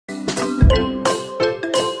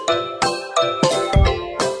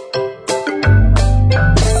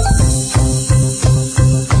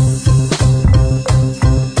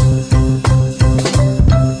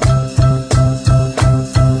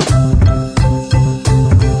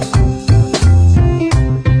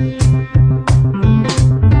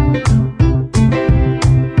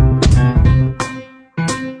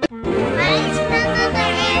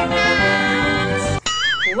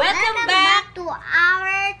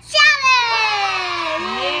challenge!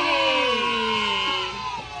 Yay!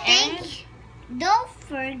 And Don't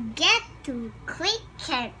forget to click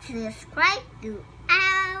and subscribe to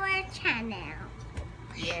our channel.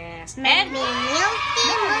 yes. And And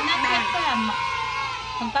Milktea Mukbang.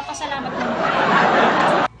 magpapasalamat naman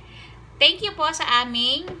tayo. Thank you po sa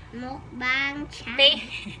aming Mukbang channel.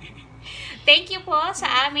 Thank you po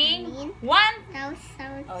sa aming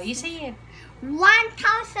 1,000. Oh, you say it. 1,000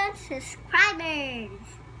 subscribers.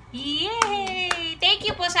 Yay! Thank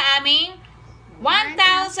you po sa aming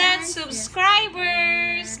 1,000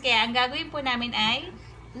 subscribers. Kaya ang gagawin po namin ay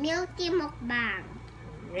Milktea Mukbang.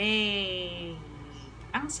 hooray!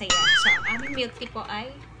 Ang saya. So, ang aming milk tea po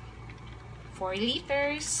ay 4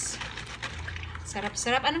 liters.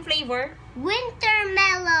 Sarap-sarap. Anong flavor? Winter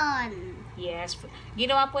melon. Yes.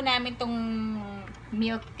 Ginawa po namin tong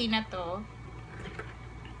milk tea na to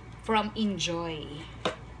from Enjoy.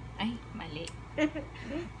 Ay, mali.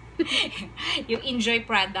 Yung Enjoy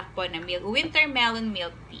product po na milk. Winter melon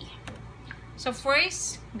milk tea. So,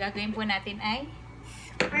 first, gagawin po natin ay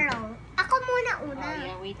Pearl. Ako muna una. oh,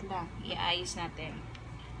 yeah, wait lang. I-ayos natin.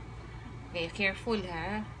 Okay, careful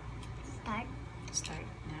ha. Start. Start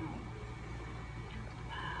now.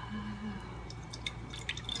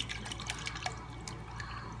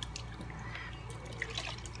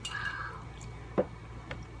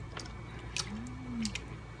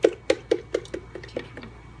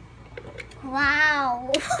 Wow!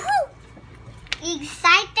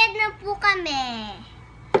 Excited na po kami.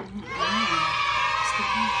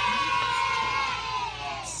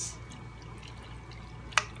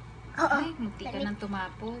 Ay, munti ka nang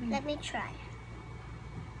tumapon. Let me try.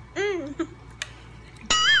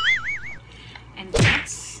 And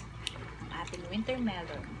that's ang ating winter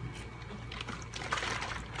melon.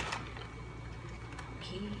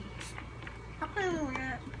 Okay. Ako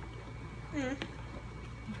muna.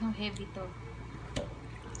 No, heavy to.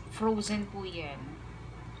 Frozen po yan.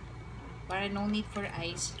 Para no need for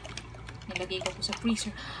ice. Nilagay ko po sa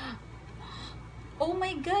freezer. Oh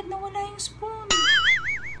my God! Nawala yung spoon!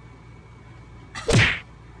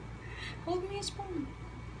 Hold me a spoon.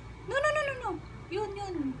 No, no, no, no, no.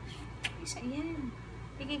 Yun. Isa yan.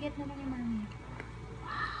 Igiget na lang yung mami.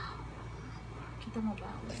 Wow. Kita mo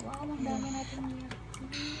ba? Wow, ang dami natin milk.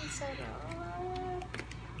 Sarap.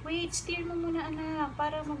 Wait, stir mo muna anak.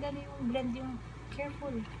 Para magano yung blend yung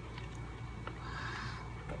careful.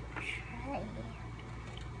 Try.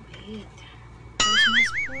 Wait. Where's my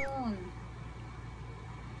spoon?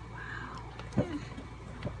 Wow.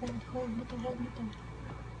 Hold mo to.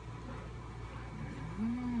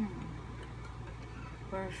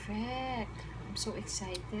 Perfect. I'm so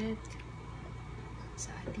excited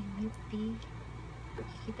sa ating milk tea.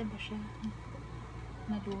 Nakikita ba siya?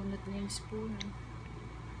 Nalunod na yung spoon.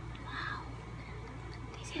 Wow.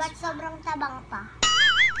 Ba't sobrang tabang pa?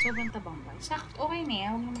 Sobrang tabang ba? Sakto, okay na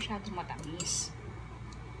yan. Huwag na masyadong matamis.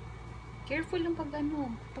 Careful lang pag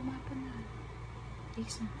ano. Tumapa na.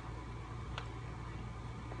 Takes na.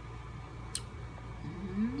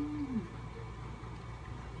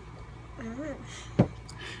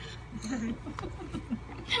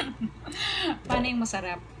 Paano yung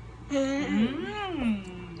masarap?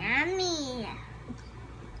 Yummy!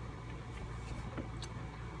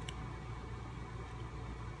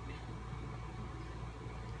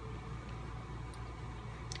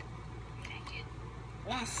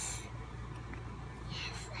 Yes.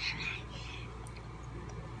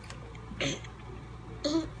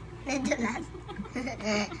 Nadulas.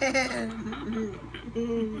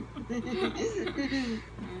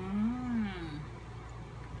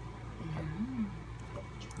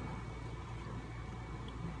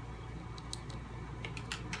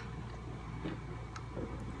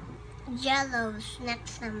 Jello's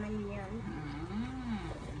next naman yun.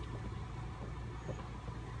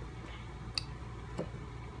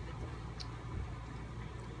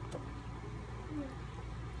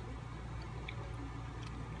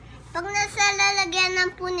 Pag nasa lalagyan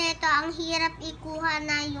ng punito, ang hirap ikuha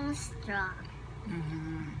na yung straw.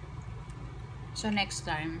 So next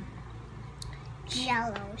time,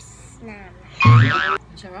 Jello's naman.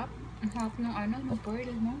 sarap. Ang sarap ng ano, ng pearl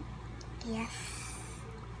mo. Yes.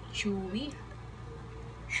 Chewy.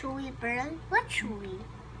 Chewy pearl? What chewy?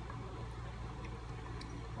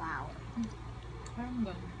 Wow. Parang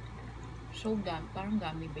parang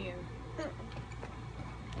gummy bear.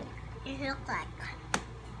 It looks like.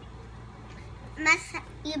 Mas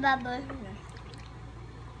ibabaw na.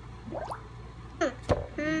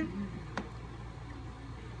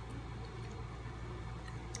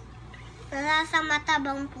 Nasa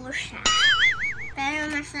matabang po siya. Pero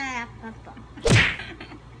masarap pa po.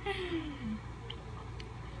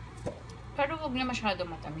 huwag na masyado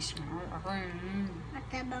matamis na. Ako,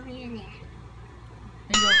 Matabang yun eh.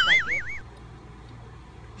 I don't like it.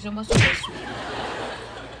 Gusto mo super sweet.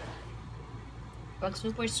 Pag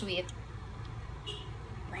super sweet,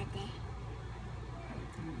 Pwede.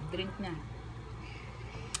 drink na.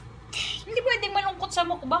 Hindi pwedeng malungkot sa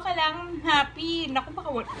mukbang, kailangan happy. Naku,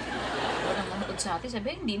 baka walang malungkot sa atin.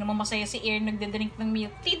 Sabi, hindi naman masaya si Air nagdadrink ng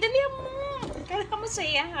milk tea. Dali mo! Kailangan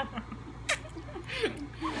masaya.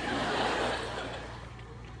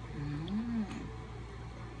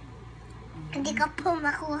 Hindi ka po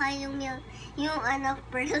makuha yung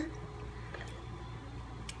pearl.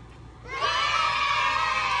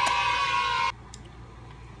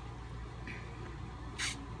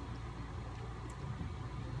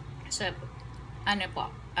 So, ano po,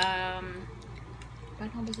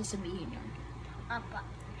 paano ba sasabihin yun? Apa.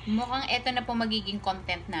 Mukhang eto na po magiging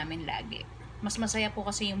content namin lagi. Mas masaya po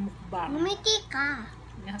kasi yung mukbang. Bumiti ka.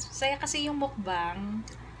 Mas masaya kasi yung mukbang.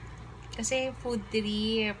 Kasi food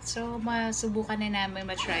trip. So, masubukan na namin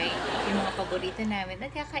matry yung mga paborito namin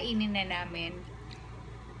at kakainin na namin.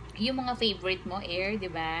 Yung mga favorite mo, Air, di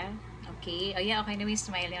ba? Okay. O yeah, okay na yung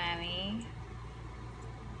smile ni Mami.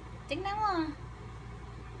 Tingnan mo.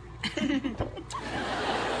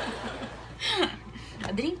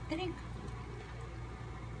 Drink.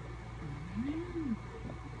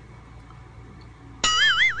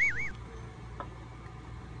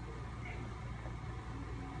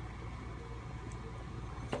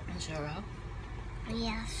 Ang sarap.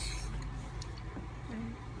 Yes.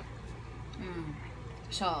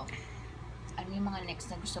 So, ano yung mga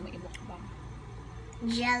next na gusto mo i-mukbang?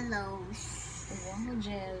 Jellos. Wow,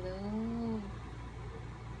 jello.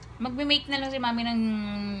 Magme-make na lang si Mami ng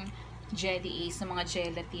jelly ace, ng mga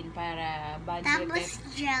gelatin para budget. Tapos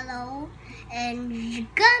jello and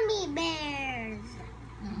gummy bears.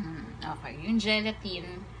 Okay, yung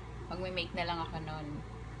gelatin, magme-make na lang ako nun.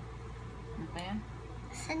 Okay?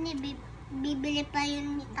 Saan bibili pa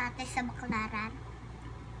yun ni Tate sa Baklaran?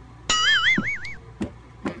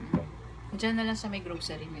 Diyan na lang sa may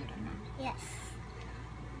grocery meron. No? Yes.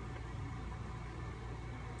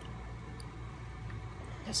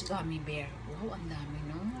 Tapos gummy bear. Wow, ang dami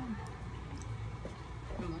no.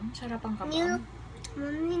 Sarap ang kabang.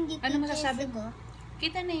 Hindi Ano kita masasabi ko?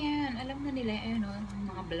 Kita na yan. Alam na nila no?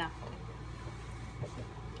 Mga black.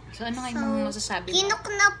 So, ano nga yung masasabi mo? Kinok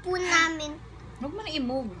na po namin. Huwag mo na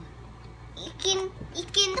i-move.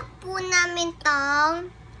 Ikinok po namin tong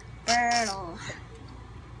pearl.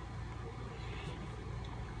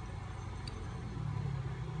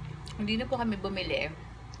 Hindi na po kami bumili.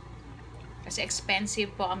 Kasi expensive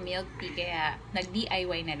po ang milk tea. Kaya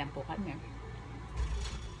nag-DIY na lang po kami.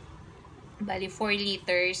 Bali, 4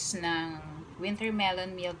 liters ng winter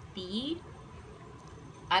melon milk tea.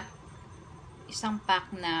 At isang pack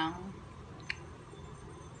ng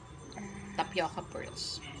tapioca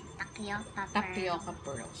pearls. Tapioca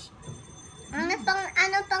pearls. Ano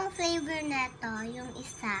pang flavor neto? Yung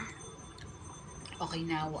isa.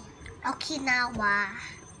 Okinawa. Okinawa.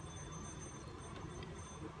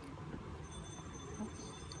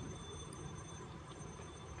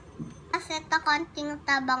 Kasi ito konting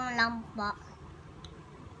tabang lang po.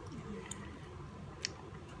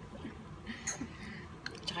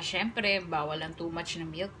 Tsaka syempre, bawal ang too much ng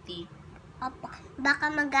milk tea. Opo.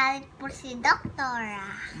 Baka magalit po si Doktora.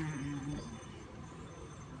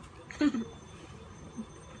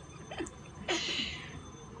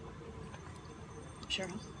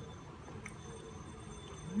 Sure.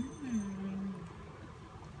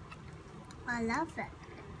 I love it.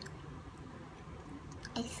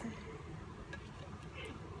 It's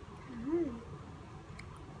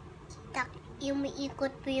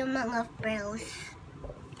umiikot po yung mga pearls.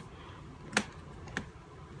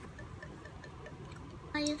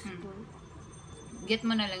 Ayos po. Get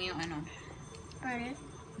mo na lang yung ano. Pearl?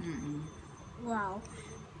 Wow.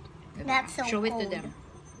 Diba? That's so Show it to cold. them.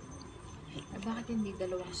 Ay, bakit hindi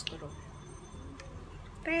dalawang straw?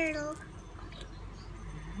 Pearl.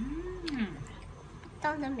 Ito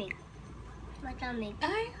lamig. Matamig.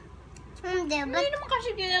 Ay! Hindi, Hindi naman kasi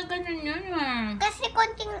kaya ganun yun. kasi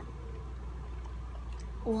konting...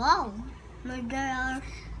 Wow. Murder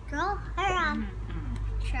straw. Haram.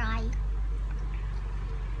 Try.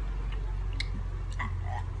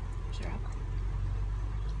 Sarap.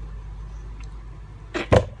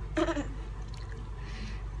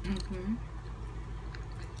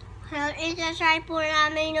 So, isa-try po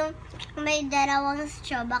namin yung may dalawang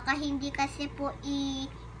straw. Baka hindi kasi po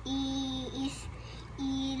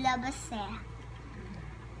ilabas eh.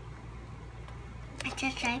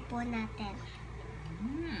 Isa-try po natin.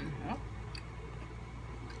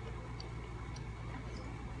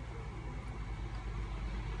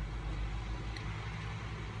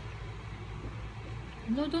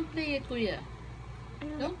 No, don't play it, kuya.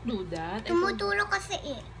 Don't do that. Tumutulog kasi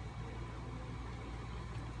eh.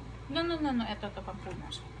 No. Ito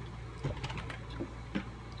pampunas.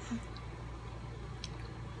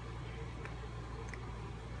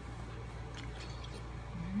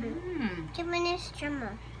 Give me this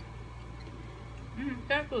drama.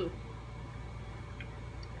 Careful.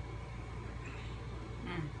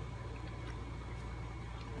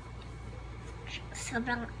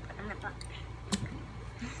 Sobrang ano pa.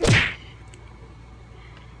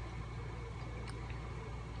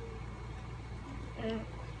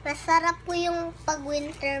 Masarap po yung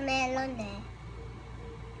pag-winter melon eh.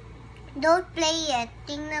 Don't play it.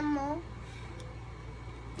 Tingnan mo.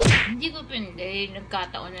 Hindi ko pindi.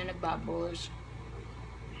 Nagkataon na nagbubbles.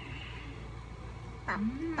 Tap,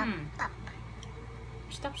 tap.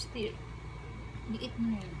 Stop still. Liit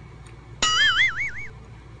mo na yun.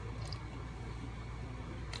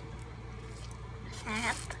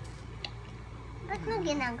 Sarap. Ba't mo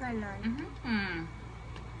ginaganon?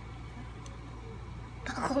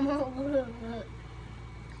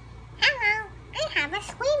 Hello, I have a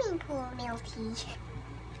swimming pool, Milktea.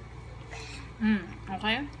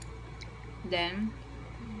 Okay. Then,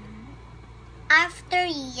 After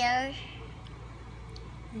year,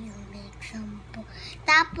 we'll make some po.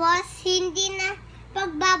 Tapos, hindi na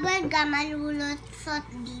pagbabal ka malulutsot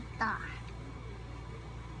dito.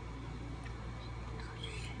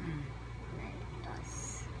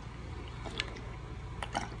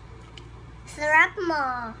 Sarap mo.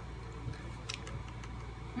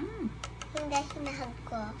 Hindi, hinahag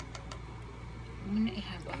ko. muna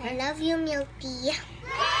ihag, I okay? love you, Milktea.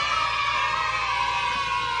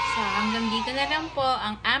 So, hanggang dito na lang po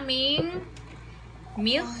ang aming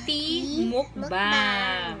Milktea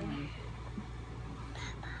Mukbang.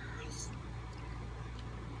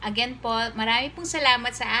 Again po, marami pong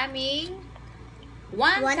salamat sa aming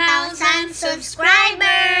 1,000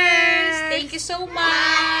 subscribers! Thank you so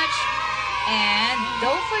much! And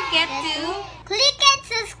don't forget to Click and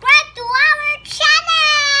subscribe to our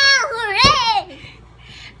channel! Hooray!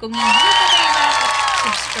 kung hindi pa kayo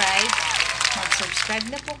subscribe, mag-subscribe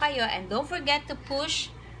na po kayo. And don't forget to push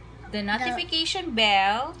the notification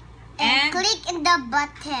bell And click in the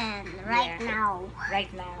button right Yeah. now. right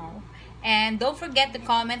now. And don't forget to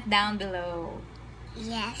comment down below.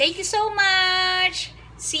 Yes. Thank you so much!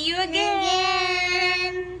 See you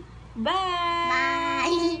again!